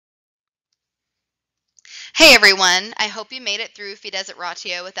Hey everyone, I hope you made it through Fides at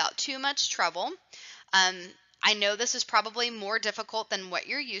Ratio without too much trouble. Um, I know this is probably more difficult than what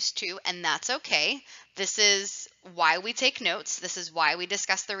you're used to, and that's okay. This is why we take notes. This is why we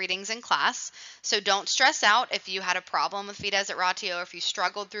discuss the readings in class. So don't stress out if you had a problem with Fides at Ratio or if you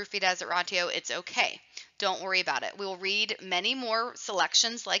struggled through Fides at Ratio, it's okay. Don't worry about it. We will read many more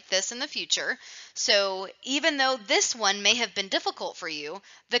selections like this in the future. So even though this one may have been difficult for you,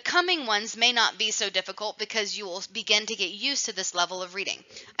 the coming ones may not be so difficult because you will begin to get used to this level of reading.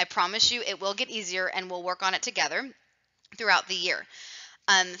 I promise you it will get easier and we'll work on it together throughout the year.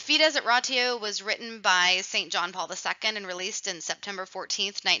 Fides et Ratio was written by St. John Paul II and released in September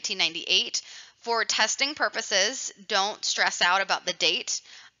 14th, 1998. For testing purposes, don't stress out about the date.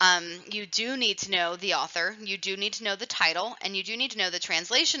 You do need to know the author, you do need to know the title, and you do need to know the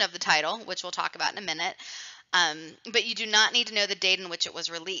translation of the title, which we'll talk about in a minute. But you do not need to know the date in which it was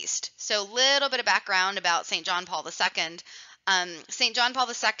released. So a little bit of background about St. John Paul II. St. John Paul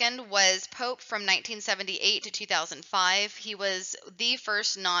II was Pope from 1978 to 2005. He was the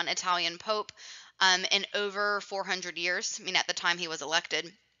first non-Italian Pope in over 400 years, I mean, at the time he was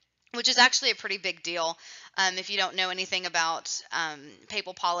elected, which is actually a pretty big deal. If you don't know anything about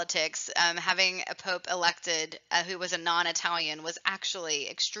papal politics, having a pope elected who was a non-Italian was actually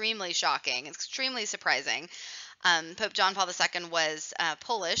extremely shocking, extremely surprising. Pope John Paul II was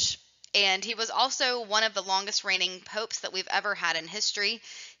Polish, and he was also one of the longest reigning popes that we've ever had in history.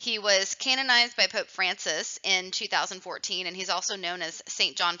 He was canonized by Pope Francis in 2014, and he's also known as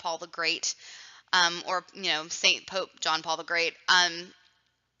St. John Paul the Great, or St. Pope John Paul the Great.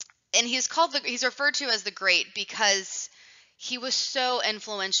 And he's referred to as the Great because he was so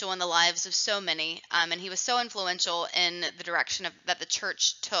influential in the lives of so many, and he was so influential in the direction that the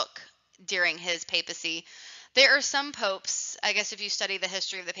church took during his papacy. There are some popes, I guess if you study the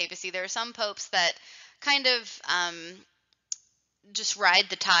history of the papacy, there are some popes that kind of just ride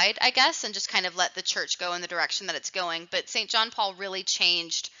the tide, I guess, and just kind of let the church go in the direction that it's going. But St. John Paul really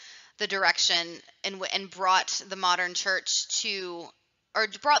changed the direction and brought the modern church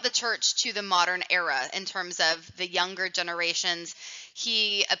brought the church to the modern era in terms of the younger generations.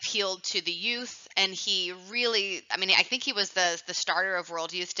 He appealed to the youth, and he really, I think he was the starter of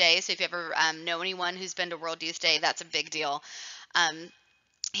World Youth Day. So if you ever know anyone who's been to World Youth Day, that's a big deal.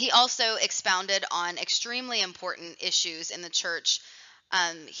 He also expounded on extremely important issues in the church.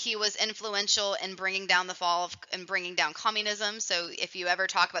 He was influential in bringing down bringing down communism. So if you ever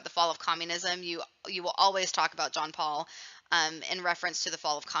talk about the fall of communism, you will always talk about John Paul in reference to the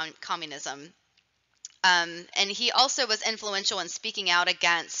fall of communism. And he also was influential in speaking out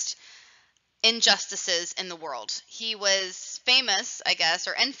against injustices in the world. He was famous, I guess,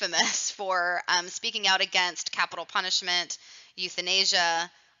 or infamous for speaking out against capital punishment, euthanasia,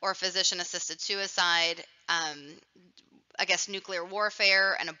 or physician-assisted suicide, I guess nuclear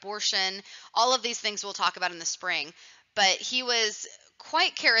warfare and abortion. All of these things we'll talk about in the spring. But he was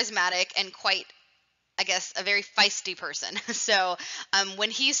quite charismatic and quite, I guess, a very feisty person. So when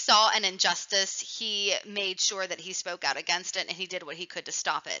he saw an injustice, he made sure that he spoke out against it, and he did what he could to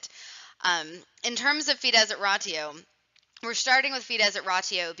stop it. In terms of Fides et Ratio, we're starting with Fides et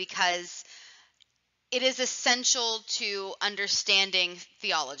Ratio because it is essential to understanding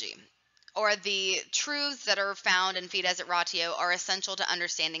theology, or the truths that are found in Fides et Ratio are essential to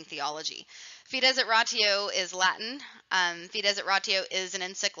understanding theology. Fides et Ratio is Latin. Fides et Ratio is an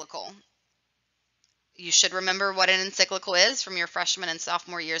encyclical. You should remember what an encyclical is from your freshman and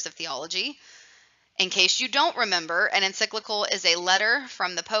sophomore years of theology. In case you don't remember, an encyclical is a letter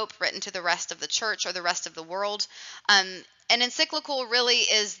from the Pope written to the rest of the church or the rest of the world. An encyclical really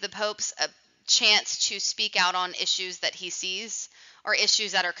is the Pope's chance to speak out on issues that he sees or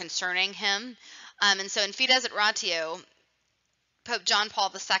issues that are concerning him. And so in Fides et Ratio, Pope John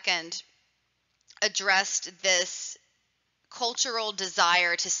Paul II addressed this cultural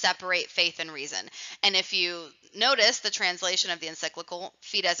desire to separate faith and reason. And if you notice the translation of the encyclical,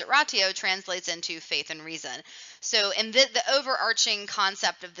 Fides et Ratio translates into faith and reason. So in the overarching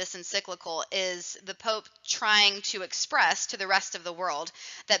concept of this encyclical is the Pope trying to express to the rest of the world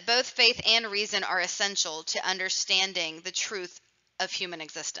that both faith and reason are essential to understanding the truth of human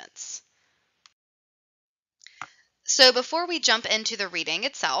existence. So before we jump into the reading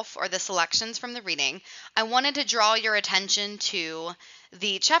itself, or the selections from the reading, I wanted to draw your attention to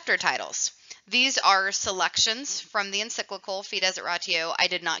the chapter titles. These are selections from the encyclical Fides et Ratio. I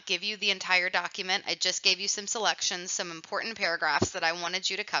did not give you the entire document. I just gave you some selections, some important paragraphs that I wanted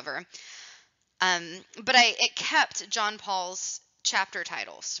you to cover. But it kept John Paul's chapter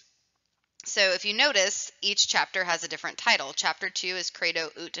titles. So if you notice, each chapter has a different title. Chapter 2 is Credo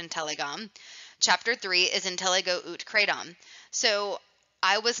ut intelligam. Chapter 3 is Intellego ut credam. So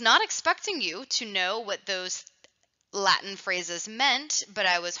I was not expecting you to know what those Latin phrases meant, but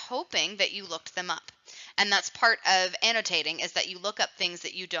I was hoping that you looked them up. And that's part of annotating, is that you look up things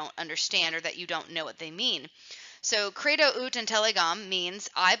that you don't understand or that you don't know what they mean. So credo ut intelligam means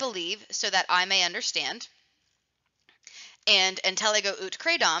I believe so that I may understand. And intellego ut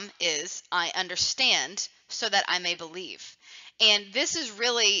credam is I understand so that I may believe. And this is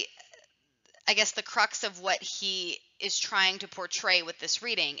really, I guess, the crux of what he is trying to portray with this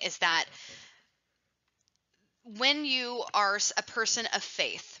reading, is that when you are a person of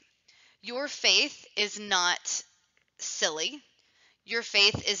faith, your faith is not silly. Your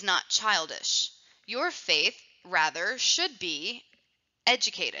faith is not childish. Your faith, rather, should be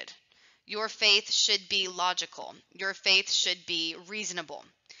educated. Your faith should be logical. Your faith should be reasonable.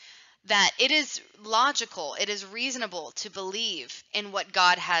 That it is logical, it is reasonable to believe in what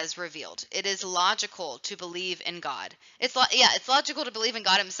God has revealed. It is logical to believe in God. It's logical to believe in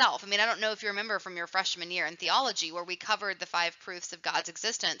God himself. I mean, I don't know if you remember from your freshman year in theology where we covered the 5 proofs of God's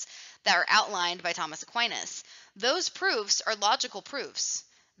existence that are outlined by Thomas Aquinas. Those proofs are logical proofs.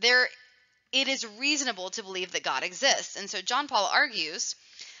 It is reasonable to believe that God exists. And so John Paul argues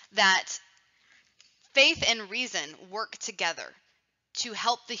that faith and reason work together to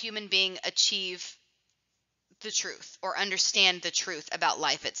help the human being achieve the truth or understand the truth about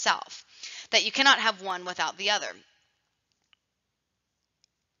life itself. That you cannot have one without the other.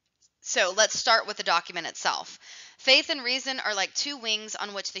 So let's start with the document itself. Faith and reason are like 2 wings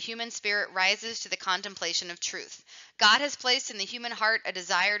on which the human spirit rises to the contemplation of truth. God has placed in the human heart a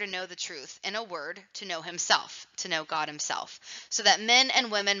desire to know the truth, in a word, to know himself, to know God himself, so that men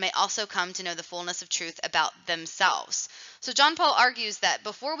and women may also come to know the fullness of truth about themselves. So John Paul argues that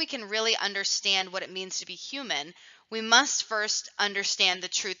before we can really understand what it means to be human, we must first understand the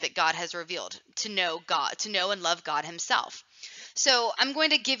truth that God has revealed, to know God, to know and love God himself. So I'm going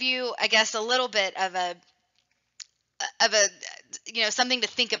to give you, I guess, a little bit of a something to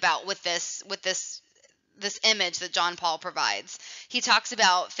think about with this image that John Paul provides. He talks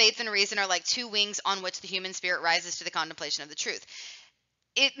about faith and reason are like 2 wings on which the human spirit rises to the contemplation of the truth.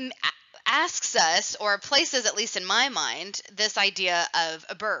 It asks us, or places, at least in my mind, this idea of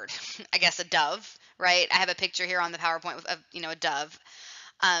a bird, I guess a dove, right? I have a picture here on the PowerPoint of a dove.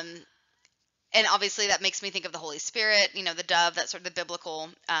 And obviously that makes me think of the Holy Spirit, the dove. That's sort of the biblical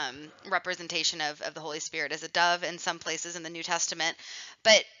representation of the Holy Spirit as a dove in some places in the New Testament.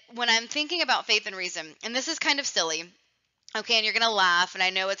 But when I'm thinking about faith and reason, and this is kind of silly, okay, and you're going to laugh, and I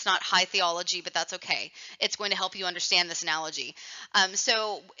know it's not high theology, but that's okay. It's going to help you understand this analogy.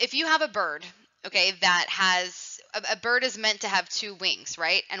 So if you have a bird, okay, that has, a bird is meant to have 2 wings,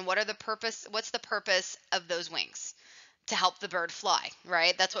 right? And what's the purpose of those wings? To help the bird fly,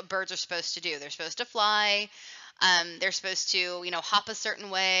 right? That's what birds are supposed to do. They're supposed to fly. They're supposed to, hop a certain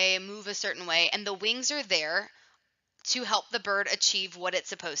way, move a certain way. And the wings are there to help the bird achieve what it's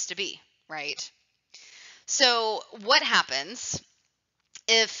supposed to be, right? So what happens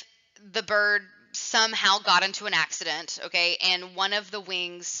if the bird somehow got into an accident, okay, and one of the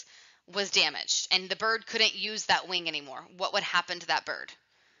wings was damaged and the bird couldn't use that wing anymore? What would happen to that bird?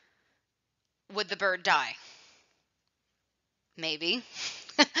 Would the bird die? Maybe.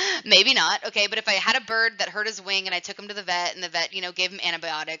 Maybe not. Okay, but if I had a bird that hurt his wing and I took him to the vet and the vet, gave him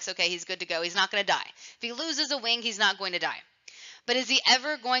antibiotics, okay, he's good to go. He's not going to die. If he loses a wing, he's not going to die. But is he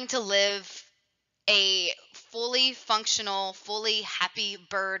ever going to live a fully functional, fully happy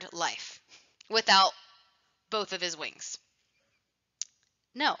bird life without both of his wings?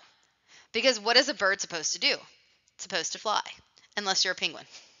 No. Because what is a bird supposed to do? It's supposed to fly, unless you're a penguin.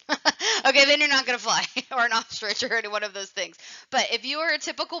 Okay, then you're not going to fly, or an ostrich, or any one of those things. But if you are a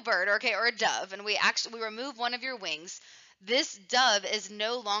typical bird, okay, or a dove, and we remove one of your wings, this dove is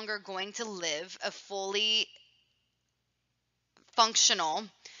no longer going to live a fully functional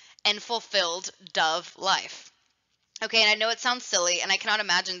and fulfilled dove life. Okay, and I know it sounds silly, and I cannot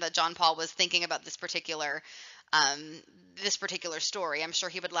imagine that John Paul was thinking about this particular story. I'm sure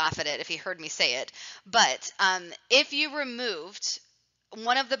he would laugh at it if he heard me say it. But if you removed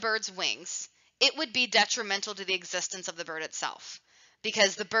one of the bird's wings, it would be detrimental to the existence of the bird itself,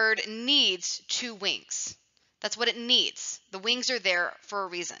 because the bird needs 2 wings. That's what it needs. The wings are there for a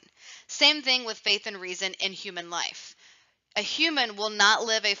reason. Same thing with faith and reason in human life. A human will not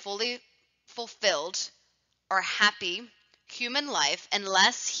live a fully fulfilled or happy human life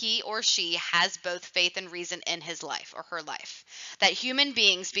unless he or she has both faith and reason in his life or her life. That human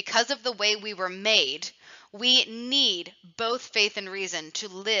beings, because of the way we were made, we need both faith and reason to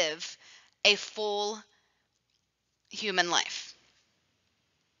live a full human life.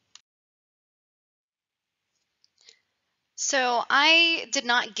 So I did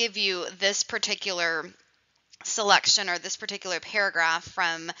not give you this particular selection or this particular paragraph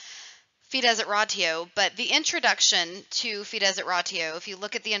from Fides et Ratio, but the introduction to Fides et Ratio, if you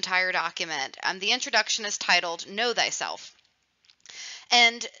look at the entire document, the introduction is titled Know Thyself.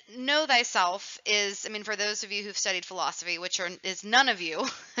 And know thyself is, I mean, for those of you who've studied philosophy, is none of you,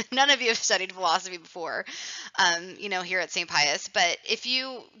 none of you have studied philosophy before, here at St. Pius. But if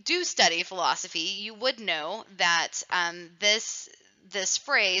you do study philosophy, you would know that this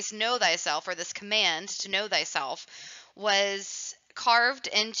phrase, know thyself, or this command to know thyself, was carved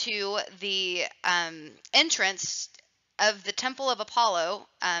into the entrance of the Temple of Apollo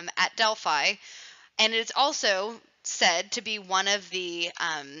at Delphi, and it's also said to be one of the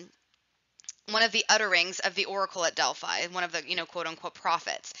utterings of the oracle at Delphi, one of the quote unquote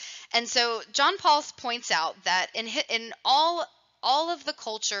prophets. And so John Paul points out that in all of the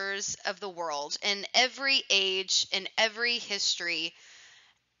cultures of the world, in every age, in every history,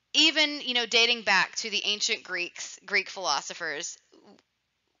 even dating back to the ancient Greek philosophers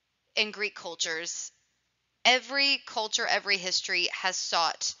and Greek cultures, every culture, every history has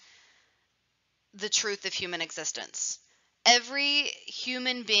sought the truth of human existence. Every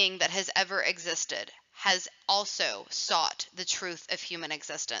human being that has ever existed has also sought the truth of human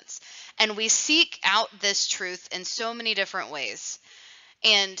existence. And we seek out this truth in so many different ways.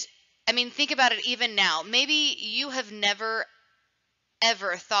 And I mean, think about it even now. Maybe you have never,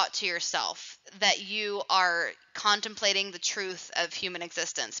 ever thought to yourself that you are contemplating the truth of human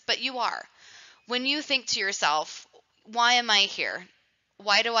existence, but you are. When you think to yourself, why am I here?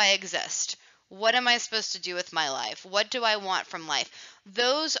 Why do I exist? What am I supposed to do with my life? What do I want from life?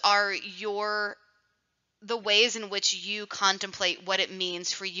 Those are the ways in which you contemplate what it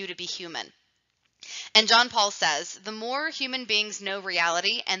means for you to be human. And John Paul says, the more human beings know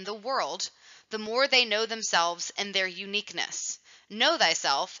reality and the world, the more they know themselves and their uniqueness. Know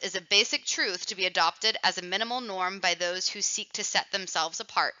thyself is a basic truth to be adopted as a minimal norm by those who seek to set themselves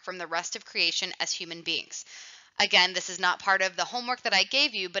apart from the rest of creation as human beings. Again, this is not part of the homework that I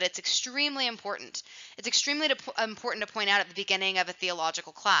gave you, but it's extremely important. It's extremely important to point out at the beginning of a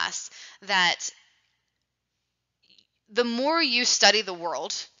theological class that the more you study the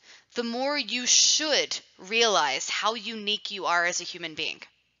world, the more you should realize how unique you are as a human being.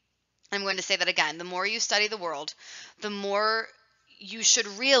 I'm going to say that again. The more you study the world, the more you should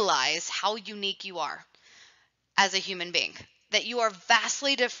realize how unique you are as a human being, that you are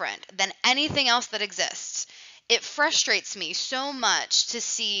vastly different than anything else that exists. It frustrates me so much to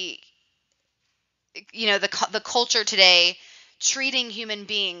see, the culture today treating human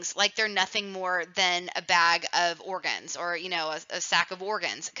beings like they're nothing more than a bag of organs or, a sack of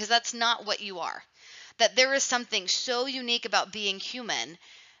organs, because that's not what you are. That there is something so unique about being human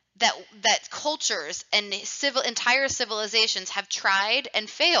that cultures and entire civilizations have tried and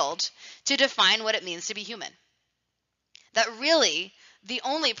failed to define what it means to be human. That really the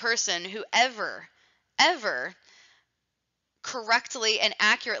only person who ever correctly and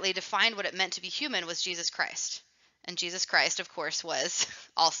accurately defined what it meant to be human was Jesus Christ. And Jesus Christ, of course, was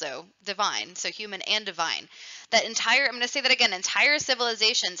also divine, so human and divine. I'm going to say that again, entire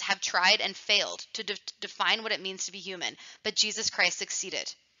civilizations have tried and failed to define what it means to be human, but Jesus Christ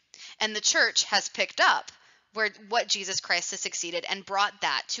succeeded. And the church has picked up what Jesus Christ has succeeded and brought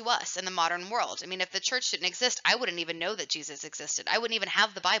that to us in the modern world. I mean, if the church didn't exist, I wouldn't even know that Jesus existed. I wouldn't even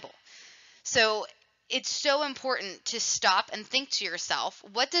have the Bible. So it's so important to stop and think to yourself,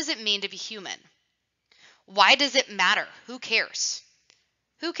 what does it mean to be human? Why does it matter? Who cares?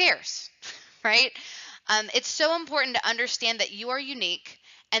 Who cares? Right? It's so important to understand that you are unique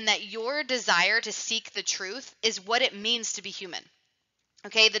and that your desire to seek the truth is what it means to be human.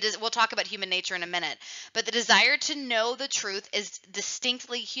 Okay, we'll talk about human nature in a minute, but the desire to know the truth is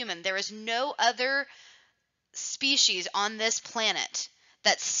distinctly human. There is no other species on this planet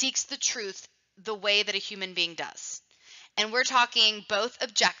that seeks the truth the way that a human being does. And we're talking both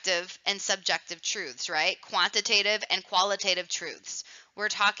objective and subjective truths, right? Quantitative and qualitative truths. We're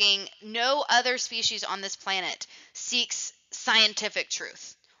talking no other species on this planet seeks scientific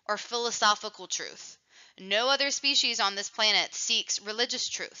truth or philosophical truth. No other species on this planet seeks religious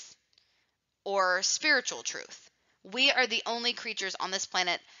truth or spiritual truth. We are the only creatures on this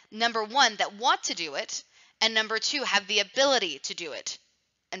planet, number one, that want to do it, and number two, have the ability to do it.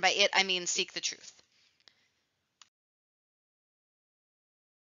 And by it, I mean seek the truth.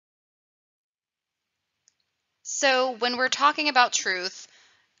 So when we're talking about truth,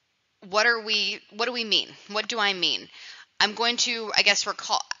 what do we mean? What do I mean? I'm going to, I guess,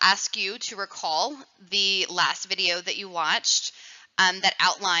 ask you to recall the last video that you watched that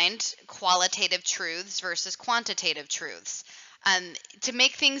outlined qualitative truths versus quantitative truths. To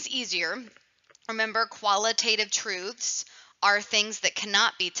make things easier, remember, qualitative truths are things that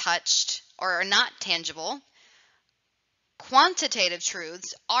cannot be touched or are not tangible. Quantitative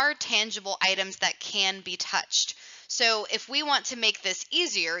truths are tangible items that can be touched. So if we want to make this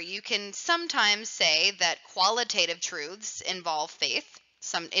easier, you can sometimes say that qualitative truths involve faith,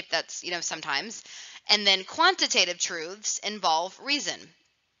 if that's, sometimes, and then quantitative truths involve reason.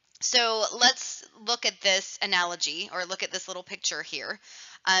 So let's look at this analogy, or look at this little picture here.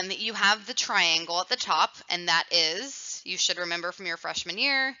 You have the triangle at the top, and that is, you should remember from your freshman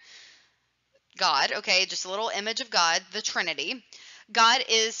year, God, okay, just a little image of God, the Trinity. God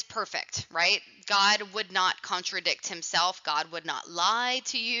is perfect, right? God would not contradict himself. God would not lie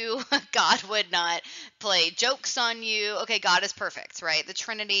to you. God would not play jokes on you. Okay, God is perfect, right? The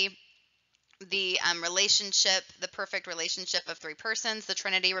Trinity, the relationship, the perfect relationship of three persons, the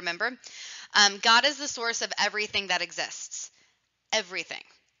Trinity, remember? God is the source of everything that exists. Everything.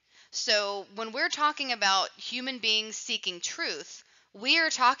 So when we're talking about human beings seeking truth, we are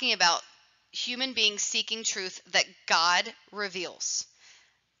talking about human beings seeking truth that God reveals.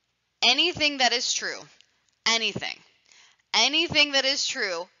 Anything that is true, anything that is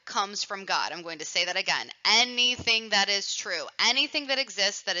true comes from God. I'm going to say that again. Anything that is true, anything that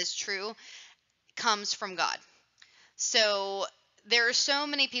exists that is true comes from God. So there are so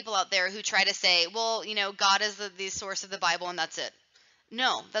many people out there who try to say, well, God is the source of the Bible and that's it.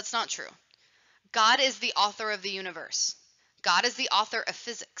 No, that's not true. God is the author of the universe. God is the author of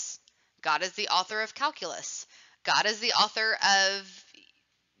physics. God is the author of calculus. God is the author of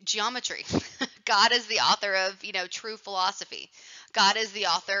geometry. God is the author of, true philosophy. God is the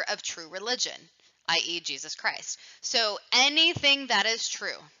author of true religion, i.e. Jesus Christ. So anything that is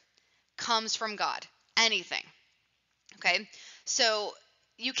true comes from God. Anything. Okay? So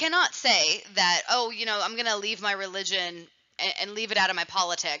you cannot say that, I'm going to leave my religion and leave it out of my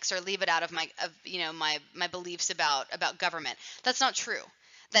politics, or leave it out of my beliefs about government. That's not true.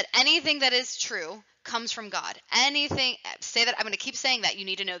 That anything that is true comes from God. Anything, say that, I'm going to keep saying that. You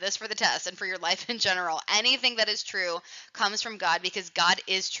need to know this for the test and for your life in general. Anything that is true comes from God, because God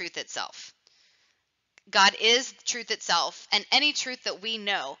is truth itself. God is truth itself, and any truth that we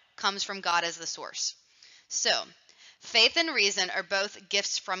know comes from God as the source. So faith and reason are both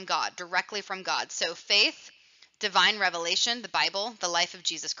gifts from God, directly from God. So faith, divine revelation, the Bible, the life of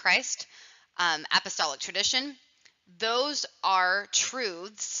Jesus Christ, apostolic tradition, those are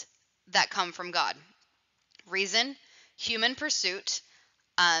truths that come from God. Reason, human pursuit,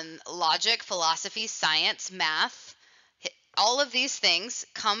 logic, philosophy, science, math, all of these things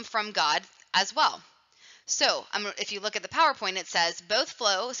come from God as well. So if you look at the PowerPoint, it says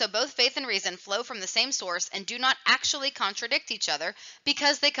both faith and reason flow from the same source and do not actually contradict each other,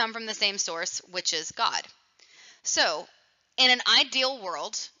 because they come from the same source, which is God. So in an ideal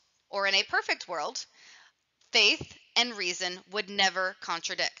world, or in a perfect world, faith and reason would never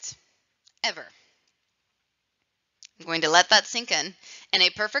contradict, ever. I'm going to let that sink in. In a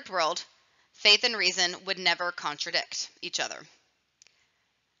perfect world, faith and reason would never contradict each other.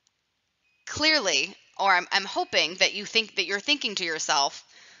 Clearly, or I'm hoping that you're thinking to yourself,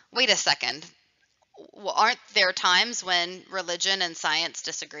 wait a second, well, aren't there times when religion and science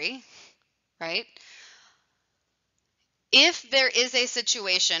disagree, right? If there is a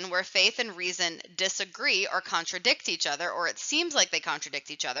situation where faith and reason disagree or contradict each other, or it seems like they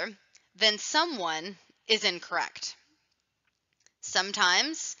contradict each other, then someone is incorrect.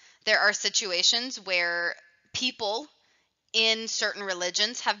 Sometimes there are situations where people in certain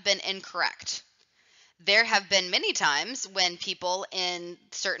religions have been incorrect. There have been many times when people in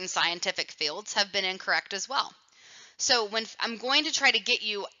certain scientific fields have been incorrect as well. So when I'm going to try to get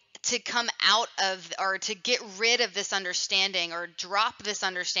you to come out of, or to get rid of this understanding, or drop this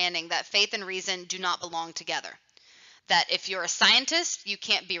understanding that faith and reason do not belong together. That if you're a scientist, you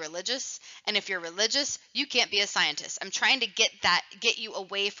can't be religious, and if you're religious, you can't be a scientist. I'm trying to get you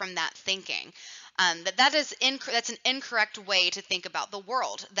away from that thinking. That's an incorrect way to think about the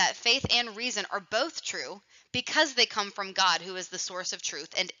world. That faith and reason are both true because they come from God, who is the source of truth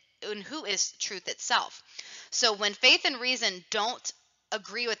and who is truth itself. So when faith and reason don't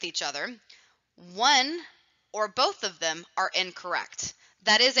agree with each other, one or both of them are incorrect.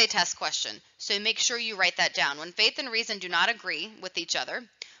 That is a test question, so make sure you write that down. When faith and reason do not agree with each other,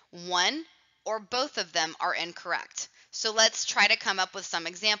 one or both of them are incorrect. So let's try to come up with some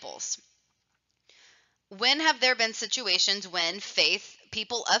examples. When have there been situations when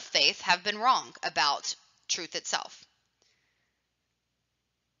people of faith have been wrong about truth itself?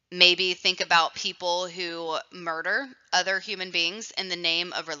 Maybe think about people who murder other human beings in the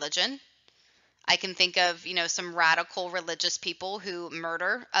name of religion. I can think of, some radical religious people who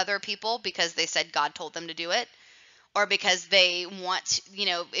murder other people because they said God told them to do it, or because they want,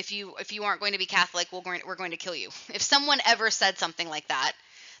 if you aren't going to be Catholic, we're going to kill you. If someone ever said something like that,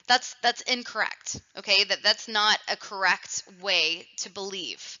 that's incorrect. Okay, that's not a correct way to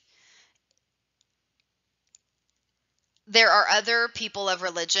believe. There are other people of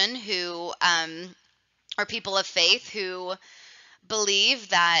religion who are people of faith who believe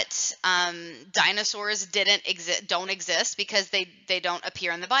that dinosaurs don't exist because they don't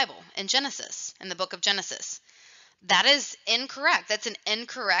appear in the Bible, in Genesis, in the book of Genesis. That is incorrect. That's an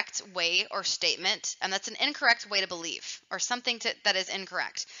incorrect way or statement, and that's an incorrect way to believe, or something that is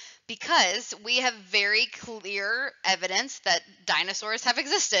incorrect, because we have very clear evidence that dinosaurs have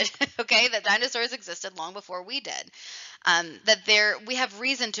existed. Okay, that dinosaurs existed long before we did. We have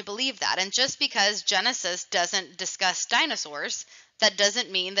reason to believe that, and just because Genesis doesn't discuss dinosaurs, that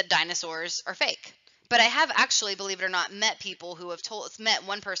doesn't mean that dinosaurs are fake. But I have actually, believe it or not, met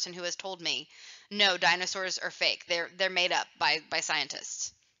one person who has told me, no, dinosaurs are fake. They're made up by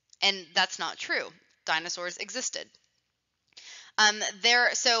scientists. And that's not true. Dinosaurs existed.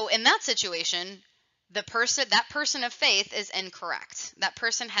 So in that situation, that person of faith is incorrect. That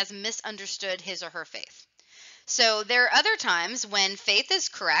person has misunderstood his or her faith. So there are other times when faith is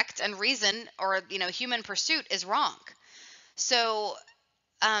correct and reason, or human pursuit, is wrong. So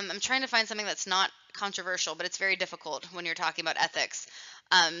I'm trying to find something that's not controversial, but it's very difficult when you're talking about ethics.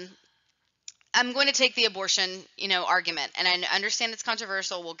 I'm going to take the abortion, argument, and I understand it's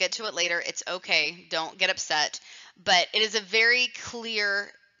controversial. We'll get to it later. It's okay. Don't get upset. But it is it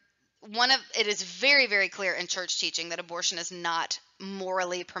is very, very clear in church teaching that abortion is not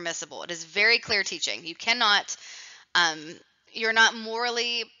morally permissible. It is very clear teaching. You're not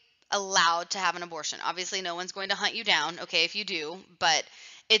morally allowed to have an abortion. Obviously, no one's going to hunt you down, okay, if you do, but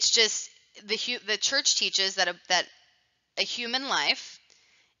it's just the church teaches that a human life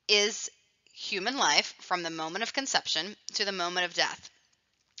is human life from the moment of conception to the moment of death.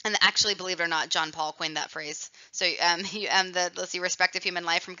 And actually, believe it or not, John Paul coined that phrase. So, let's see, respect of human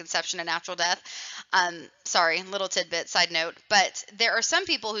life from conception to natural death. Sorry, little tidbit, side note. But there are some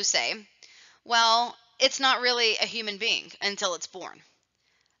people who say, well, it's not really a human being until it's born.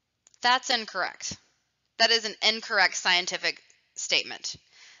 That's incorrect. That is an incorrect scientific statement.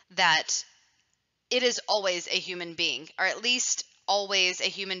 That it is always a human being, or at least always a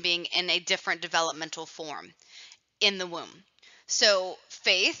human being in a different developmental form in the womb. So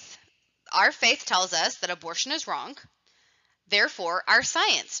our faith tells us that abortion is wrong. Therefore, our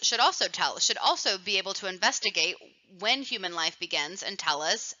science should also be able to investigate when human life begins and tell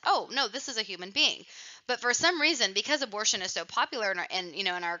us, oh, no, this is a human being. But for some reason, because abortion is so popular in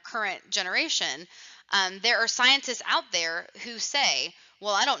our current generation, there are scientists out there who say,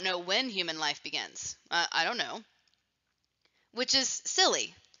 well, I don't know when human life begins. I don't know. Which is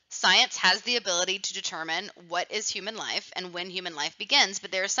silly. Science has the ability to determine what is human life and when human life begins, but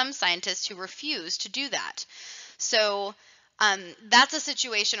there are some scientists who refuse to do that. So that's a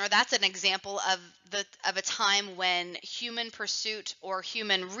situation, or that's an example of a time when human pursuit or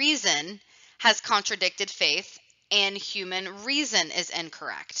human reason has contradicted faith, and human reason is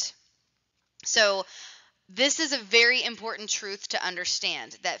incorrect. So this is a very important truth to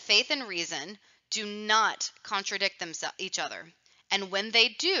understand, that faith and reason do not contradict each other. And when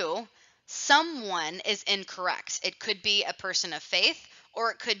they do, someone is incorrect. It could be a person of faith,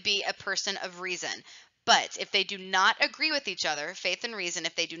 or it could be a person of reason. But if they do not agree with each other, faith and reason,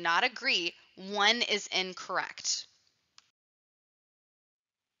 if they do not agree, one is incorrect.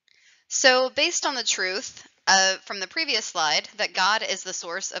 So based on the truth from the previous slide, that God is the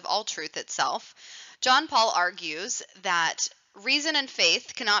source of all truth itself, John Paul argues that reason and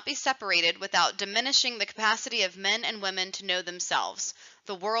faith cannot be separated without diminishing the capacity of men and women to know themselves,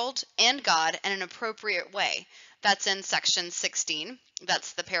 the world, and God in an appropriate way. That's in section 16.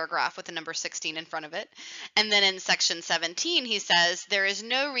 That's the paragraph with the number 16 in front of it. And then in section 17, he says, there is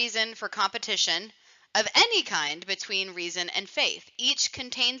no reason for competition of any kind between reason and faith. Each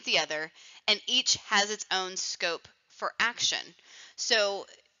contains the other, and each has its own scope for action. So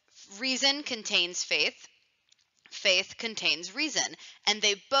reason contains faith, faith contains reason, and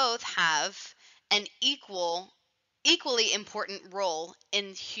they both have an equally important role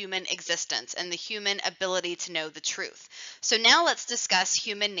in human existence and the human ability to know the truth. So now let's discuss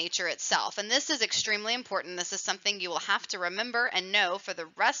human nature itself. And this is extremely important. This is something you will have to remember and know for the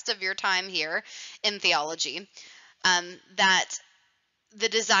rest of your time here in theology, that the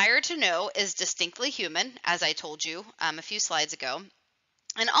desire to know is distinctly human, as I told you a few slides ago.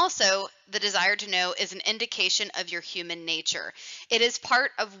 And also, the desire to know is an indication of your human nature. It is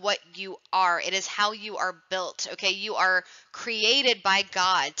part of what you are. It is how you are built. Okay, you are created by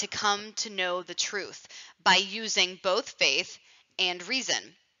God to come to know the truth by using both faith and reason.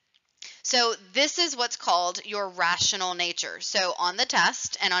 So, this is what's called your rational nature. So, on the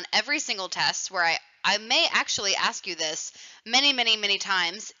test, and on every single test, where I may actually ask you this many, many, many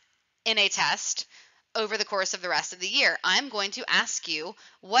times in a test over the course of the rest of the year, I'm going to ask you,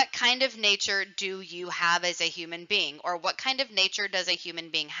 what kind of nature do you have as a human being? Or what kind of nature does a human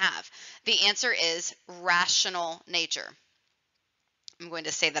being have? The answer is rational nature. I'm going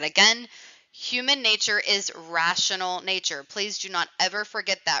to say that again. Human nature is rational nature. Please do not ever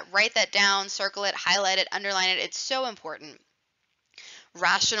forget that. Write that down, circle it, highlight it, underline it. It's so important.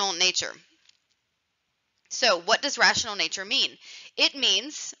 Rational nature. So, what does rational nature mean? It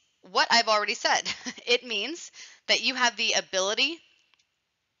means what I've already said. It means that you have the ability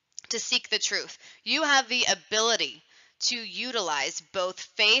to seek the truth. You have the ability to utilize both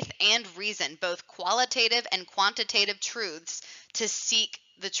faith and reason, both qualitative and quantitative truths, to seek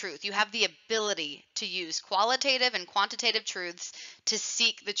the truth. You have the ability to use qualitative and quantitative truths to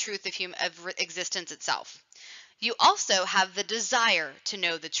seek the truth of existence itself. You also have the desire to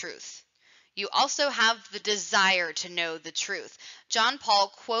know the truth. You also have the desire to know the truth. John Paul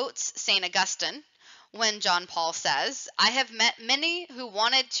quotes St. Augustine when John Paul says, "I have met many who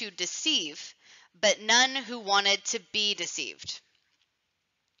wanted to deceive, but none who wanted to be deceived."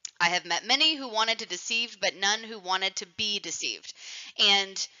 I have met many who wanted to deceive, but none who wanted to be deceived.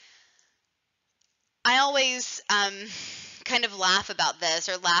 And I always kind of laugh about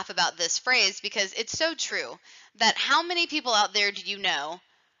this phrase, because it's so true that how many people out there do you know?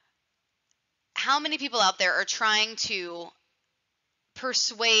 How many people out there are trying to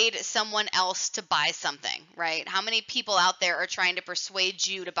persuade someone else to buy something, right? How many people out there are trying to persuade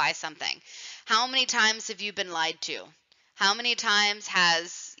you to buy something? How many times have you been lied to? How many times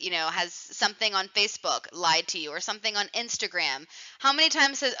has something on Facebook lied to you, or something on Instagram? How many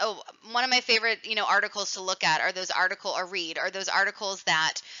times has one of my favorite, articles to look at are those articles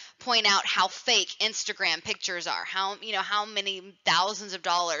that point out how fake Instagram pictures are. How many thousands of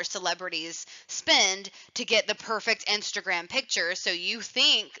dollars celebrities spend to get the perfect Instagram picture, so you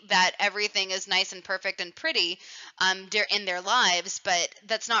think that everything is nice and perfect and pretty in their lives, but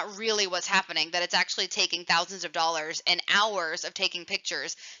that's not really what's happening. That it's actually taking thousands of dollars and hours of taking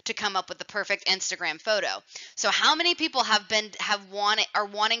pictures to come up with the perfect Instagram photo. So how many people are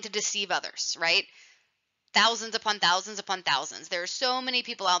wanting to deceive others, right? Thousands upon thousands upon thousands. There are so many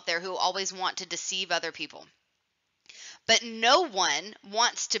people out there who always want to deceive other people. But no one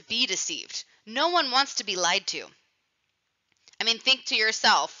wants to be deceived. No one wants to be lied to. I mean, think to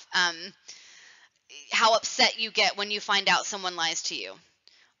yourself how upset you get when you find out someone lies to you.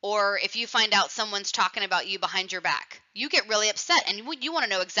 Or if you find out someone's talking about you behind your back, you get really upset, and you want to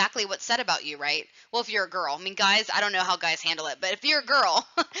know exactly what's said about you, right? Well, if you're a girl, I mean, guys, I don't know how guys handle it, but if you're a girl,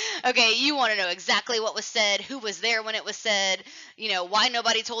 okay, you want to know exactly what was said, who was there when it was said, why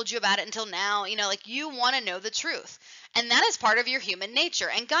nobody told you about it until now, like, you want to know the truth. And that is part of your human nature.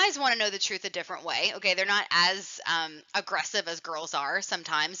 And guys want to know the truth a different way. Okay, they're not as aggressive as girls are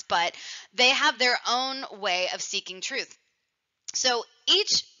sometimes, but they have their own way of seeking truth. So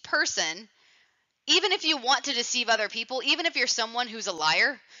each person, even if you want to deceive other people, even if you're someone who's a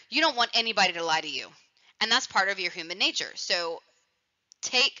liar, you don't want anybody to lie to you. And that's part of your human nature. So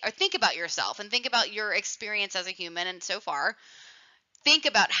think about yourself and think about your experience as a human. And so far, think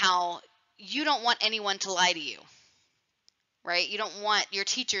about how you don't want anyone to lie to you, right? You don't want your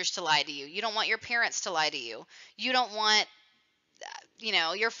teachers to lie to you. You don't want your parents to lie to you. You don't want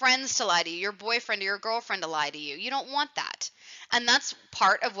your friends to lie to you, your boyfriend or your girlfriend to lie to you. You don't want that. And that's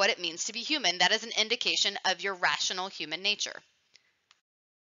part of what it means to be human. That is an indication of your rational human nature.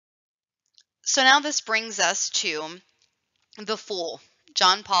 So now this brings us to the fool.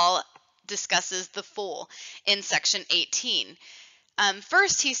 John Paul discusses the fool in section 18.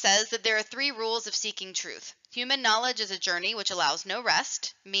 First, he says that there are 3 rules of seeking truth. Human knowledge is a journey which allows no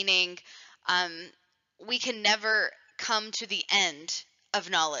rest, meaning we can never come to the end of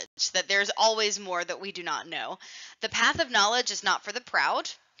knowledge, that there's always more that we do not know. The path of knowledge is not for the proud,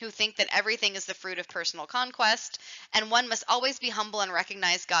 who think that everything is the fruit of personal conquest, and one must always be humble and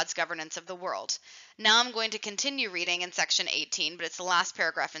recognize God's governance of the world. Now I'm going to continue reading in section 18, but it's the last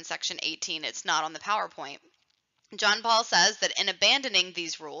paragraph in section 18. It's not on the PowerPoint. John Paul says that in abandoning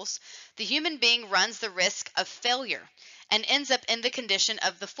these rules, the human being runs the risk of failure and ends up in the condition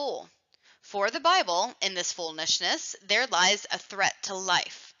of the fool. For the Bible, in this foolishness, there lies a threat to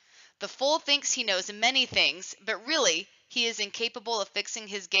life. The fool thinks he knows many things, but really he is incapable of fixing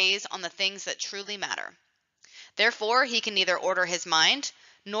his gaze on the things that truly matter. Therefore, he can neither order his mind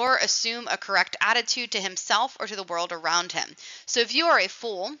nor assume a correct attitude to himself or to the world around him. So if you are a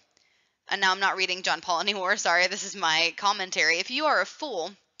fool, and now I'm not reading John Paul anymore, sorry, this is my commentary. If you are a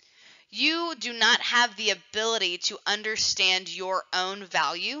fool, you do not have the ability to understand your own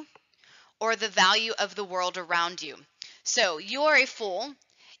value or the value of the world around you. So you are a fool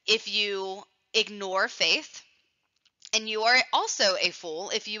if you ignore faith, and you are also a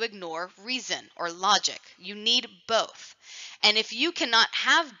fool if you ignore reason or logic. You need both. And if you cannot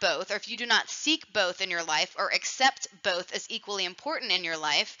have both, or if you do not seek both in your life or accept both as equally important in your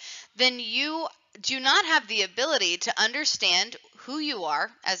life, then you do not have the ability to understand who you are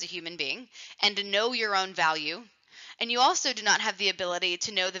as a human being and to know your own value. And you also do not have the ability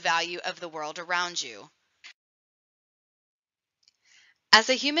to know the value of the world around you. As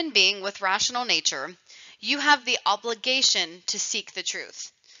a human being with rational nature, you have the obligation to seek the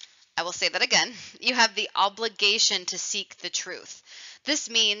truth. I will say that again. You have the obligation to seek the truth. This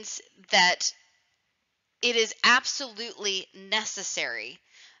means that it is absolutely necessary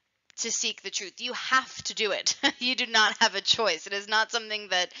to seek the truth. You have to do it. You do not have a choice. It is not something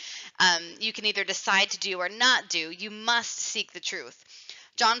that you can either decide to do or not do. You must seek the truth.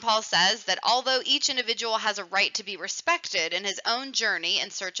 John Paul says that although each individual has a right to be respected in his own journey in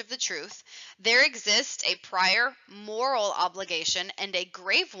search of the truth, there exists a prior moral obligation, and a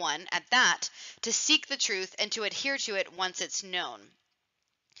grave one at that, to seek the truth and to adhere to it once it's known.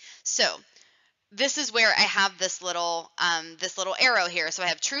 So this is where I have this little arrow here. So I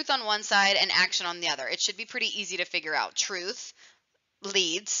have truth on one side and action on the other. It should be pretty easy to figure out. Truth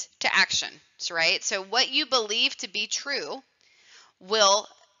leads to action, right? So what you believe to be true will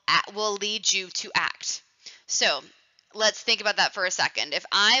lead you to act. So let's think about that for a second. If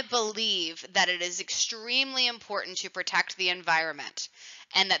I believe that it is extremely important to protect the environment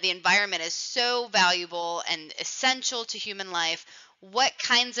and that the environment is so valuable and essential to human life, what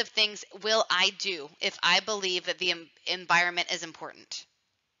kinds of things will I do if I believe that the environment is important?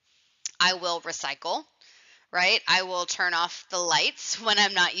 I will recycle, right? I will turn off the lights when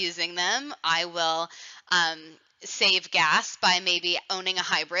I'm not using them. I will save gas by maybe owning a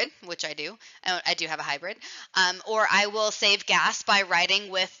hybrid, which I do. I do have a hybrid. Or I will save gas by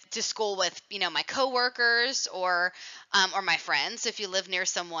riding to school with, my coworkers or my friends. If you live near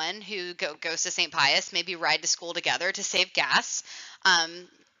someone who goes to St. Pius, maybe ride to school together to save gas.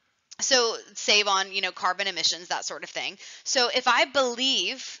 So save on, carbon emissions, that sort of thing. So if I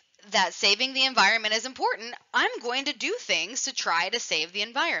believe that saving the environment is important, I'm going to do things to try to save the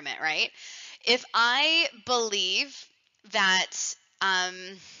environment, right? If I believe that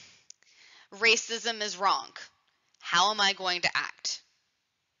racism is wrong, how am I going to act?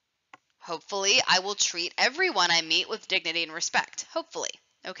 Hopefully, I will treat everyone I meet with dignity and respect. Hopefully,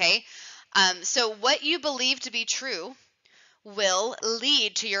 okay? So what you believe to be true will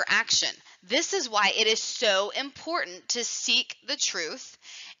lead to your action. This is why it is so important to seek the truth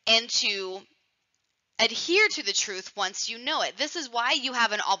and to adhere to the truth once you know it. This is why you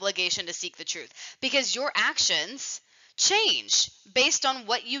have an obligation to seek the truth, because your actions change based on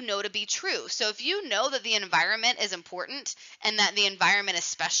what you know to be true. So if you know that the environment is important and that the environment is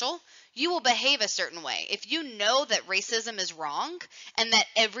special, you will behave a certain way. If you know that racism is wrong and that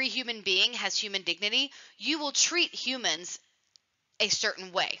every human being has human dignity, you will treat humans a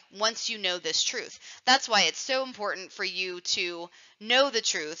certain way once you know this truth. That's why it's so important for you to know the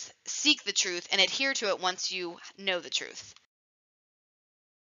truth, seek the truth, and adhere to it once you know the truth.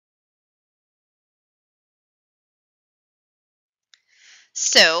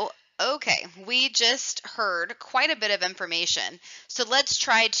 So, okay, we just heard quite a bit of information. So let's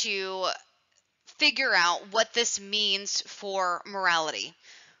try to figure out what this means for morality.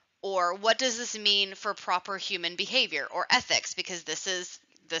 Or what does this mean for proper human behavior or ethics? Because this is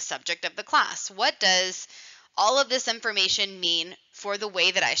the subject of the class. What does all of this information mean for the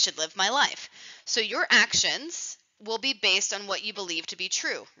way that I should live my life? So your actions will be based on what you believe to be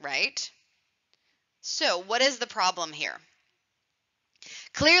true, right? So what is the problem here?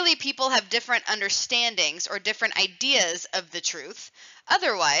 Clearly, people have different understandings or different ideas of the truth.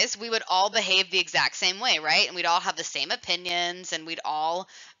 Otherwise, we would all behave the exact same way, right? And we'd all have the same opinions and we'd all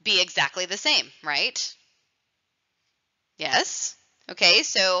be exactly the same, right? Yes. Okay,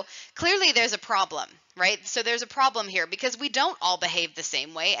 so clearly there's a problem, right? So there's a problem here because we don't all behave the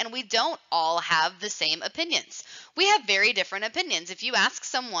same way and we don't all have the same opinions. We have very different opinions. If you ask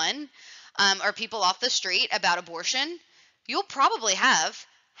someone or people off the street about abortion, you'll probably have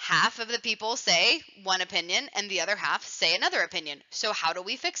half of the people say one opinion and the other half say another opinion. So how do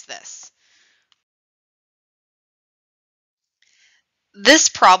we fix this? This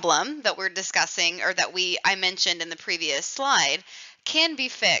problem that we're discussing, or that I mentioned in the previous slide, can be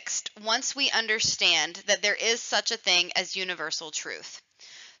fixed once we understand that there is such a thing as universal truth.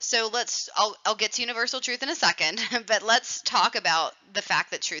 So I'll get to universal truth in a second, but let's talk about the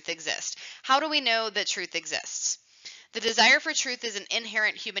fact that truth exists. How do we know that truth exists? The desire for truth is an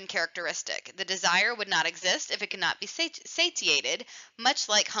inherent human characteristic. The desire would not exist if it could not be satiated, much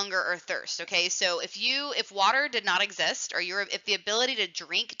like hunger or thirst. Okay, so if water did not exist, or if the ability to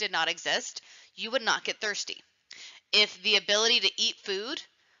drink did not exist, you would not get thirsty. If the ability to eat food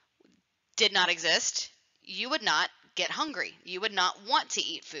did not exist, you would not get hungry. You would not want to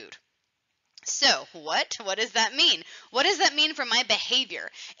eat food. So what does that mean? What does that mean for my behavior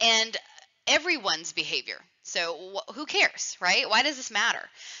and everyone's behavior? So who cares, right? Why does this matter?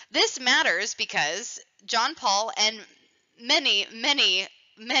 This matters because John Paul and many, many,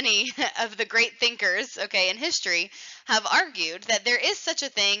 many of the great thinkers, okay, in history have argued that there is such a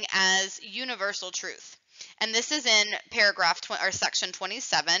thing as universal truth. And this is in section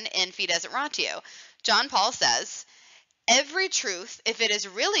 27 in Fides et Ratio. John Paul says, every truth, if it is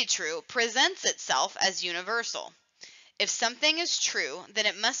really true, presents itself as universal. If something is true, then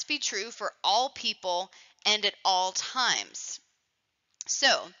it must be true for all people and at all times.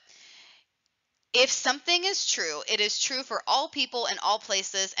 So, if something is true, it is true for all people in all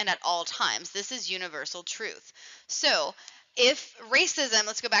places and at all times. This is universal truth. So, if racism,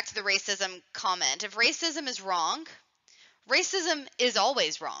 let's go back to the racism comment. If racism is wrong, racism is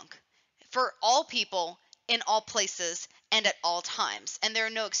always wrong for all people in all places and at all times. And there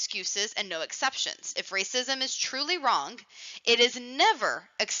are no excuses and no exceptions. If racism is truly wrong, it is never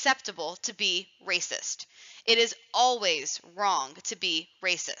acceptable to be racist. It is always wrong to be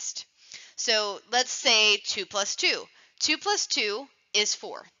racist. So let's say 2 plus 2. 2 plus 2 is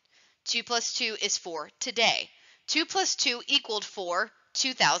 4. 2 plus 2 is 4 today. 2 plus 2 equaled 4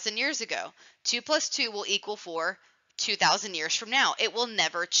 2,000 years ago. 2 plus 2 will equal 4 2,000 years from now. It will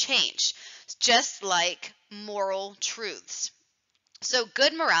never change, just like moral truths. So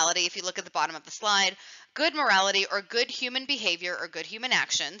good morality, if you look at the bottom of the slide, good morality or good human behavior or good human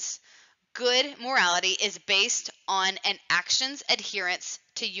actions, good morality is based on an action's adherence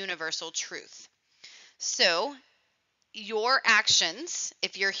to universal truth. So your actions,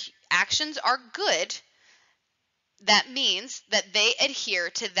 if your actions are good, that means that they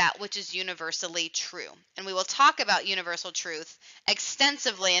adhere to that which is universally true. And we will talk about universal truth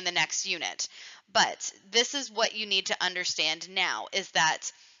extensively in the next unit. But this is what you need to understand now, is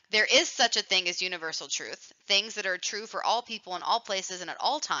that there is such a thing as universal truth, things that are true for all people in all places and at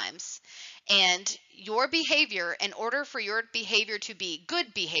all times. And your behavior, in order for your behavior to be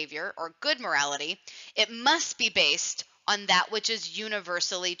good behavior or good morality, it must be based on that which is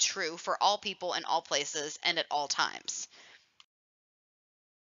universally true for all people in all places and at all times.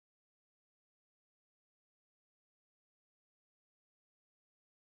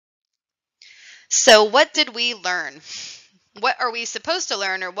 So what did we learn? What are we supposed to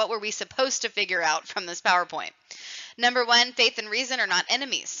learn, or what were we supposed to figure out from this PowerPoint? Number one, faith and reason are not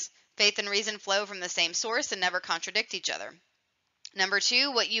enemies. Faith and reason flow from the same source and never contradict each other. Number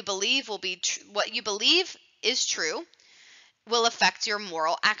two, what you believe is true will affect your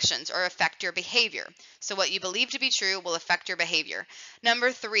moral actions or affect your behavior. So what you believe to be true will affect your behavior.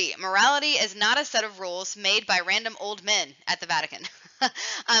 Number three, morality is not a set of rules made by random old men at the Vatican. And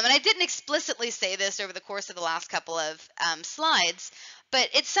I didn't explicitly say this over the course of the last couple of slides, but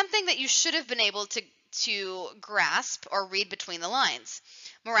it's something that you should have been able to grasp or read between the lines.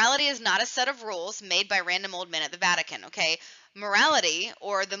 Morality is not a set of rules made by random old men at the Vatican, okay? Morality,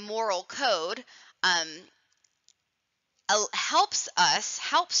 or the moral code,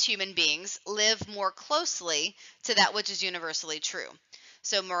 helps human beings live more closely to that which is universally true.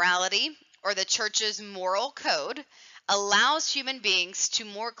 So morality, or the church's moral code, allows human beings to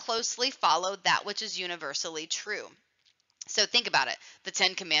more closely follow that which is universally true. So think about it. The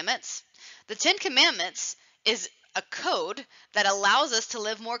Ten Commandments. The Ten Commandments is a code that allows us to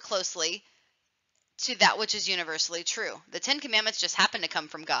live more closely to that which is universally true. The Ten Commandments just happen to come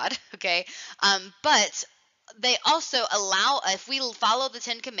from God, okay? But they also allow, if we follow the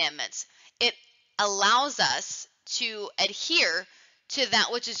Ten Commandments, it allows us to adhere to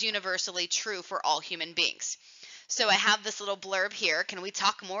that which is universally true for all human beings. So I have this little blurb here. Can we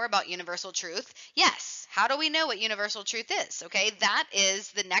talk more about universal truth? Yes. How do we know what universal truth is? Okay, that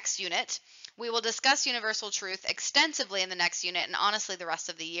is the next unit. We will discuss universal truth extensively in the next unit and honestly the rest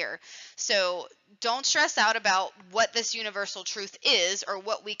of the year. So don't stress out about what this universal truth is or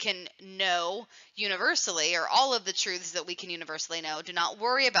what we can know universally or all of the truths that we can universally know. Do not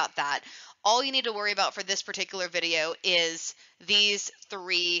worry about that. All you need to worry about for this particular video is these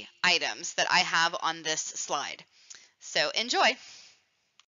 3 items that I have on this slide. So enjoy.